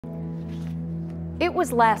It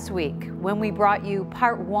was last week when we brought you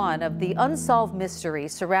part one of the unsolved mystery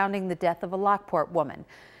surrounding the death of a Lockport woman.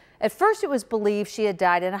 At first it was believed she had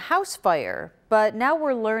died in a house fire, but now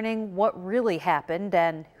we're learning what really happened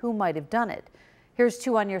and who might have done it. Here's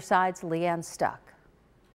 2 on Your Side's Leanne Stuck.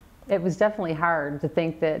 It was definitely hard to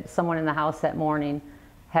think that someone in the house that morning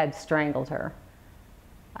had strangled her.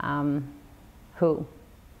 Who?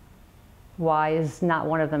 Why is not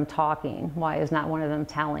one of them talking? Why is not one of them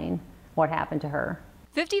telling what happened to her?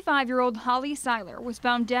 55-year-old Holly Seiler was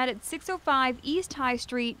found dead at 605 East High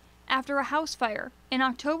Street after a house fire in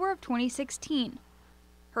October of 2016.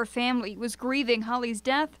 Her family was grieving Holly's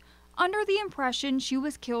death under the impression she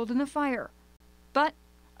was killed in the fire. But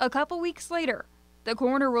a couple weeks later, the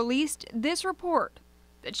coroner released this report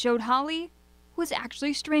that showed Holly was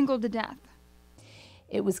actually strangled to death.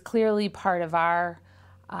 It was clearly part of our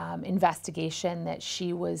investigation that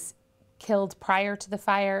she was killed prior to the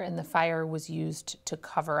fire, and the fire was used to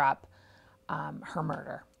cover up her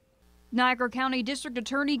murder. Niagara County District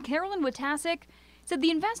Attorney Carolyn Witasek said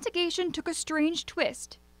the investigation took a strange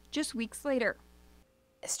twist just weeks later.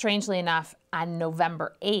 Strangely enough, on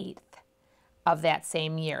November 8th of that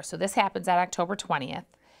same year, so this happens on October 20th,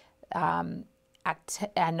 on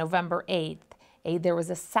November 8th, there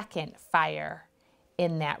was a second fire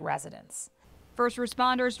in that residence. First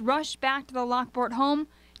responders rushed back to the Lockport home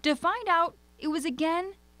to find out it was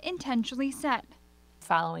again intentionally set. The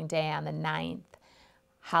following day, on the 9th,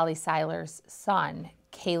 Holly Seiler's son,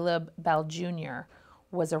 Caleb Bell Jr.,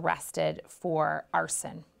 was arrested for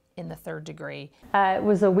arson in the 3rd degree. It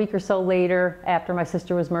was a week or so later, after my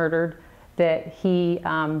sister was murdered, that he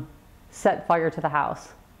set fire to the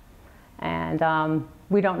house. And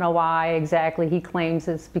we don't know why exactly. He claims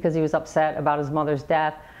it's because he was upset about his mother's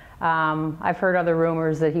death. I've heard other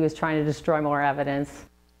rumors that he was trying to destroy more evidence.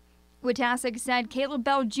 Witasek said Caleb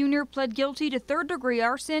Bell Jr. pled guilty to 3rd-degree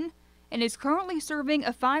arson and is currently serving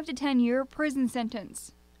a 5 to 10-year prison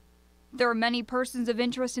sentence. There are many persons of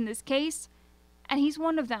interest in this case, and he's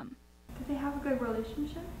one of them. Did they have a good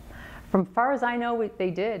relationship? From far as I know, they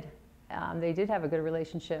did. They did have a good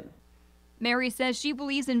relationship. Mary says she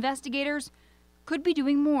believes investigators could be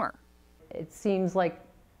doing more. It seems like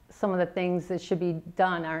some of the things that should be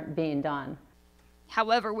done aren't being done.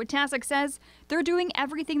 However, Witasek says they're doing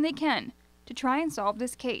everything they can to try and solve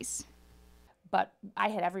this case. But I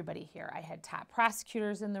had everybody here. I had top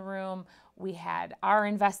prosecutors in the room. We had our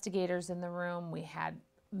investigators in the room. We had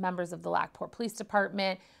members of the Lockport Police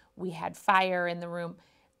Department. We had fire in the room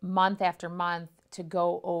month after month to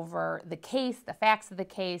go over the case, the facts of the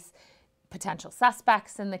case, potential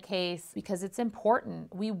suspects in the case, because it's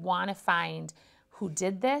important. We want to find who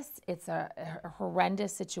did this. It's a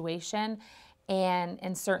horrendous situation.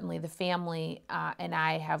 And certainly the family and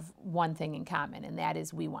I have one thing in common, and that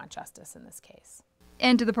is we want justice in this case.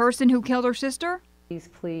 And to the person who killed her sister?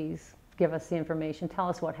 Please give us the information. Tell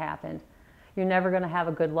us what happened. You're never going to have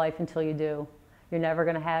a good life until you do. You're never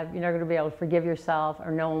going to be able to forgive yourself,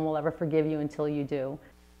 or no one will ever forgive you until you do.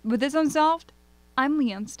 With this unsolved, I'm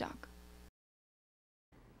Leanne Stuck.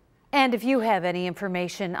 And if you have any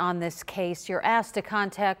information on this case, you're asked to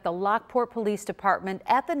contact the Lockport Police Department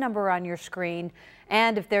at the number on your screen.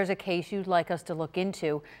 And if there's a case you'd like us to look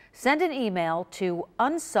into, send an email to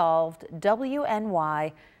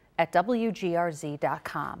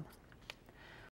unsolvedwny@wgrz.com.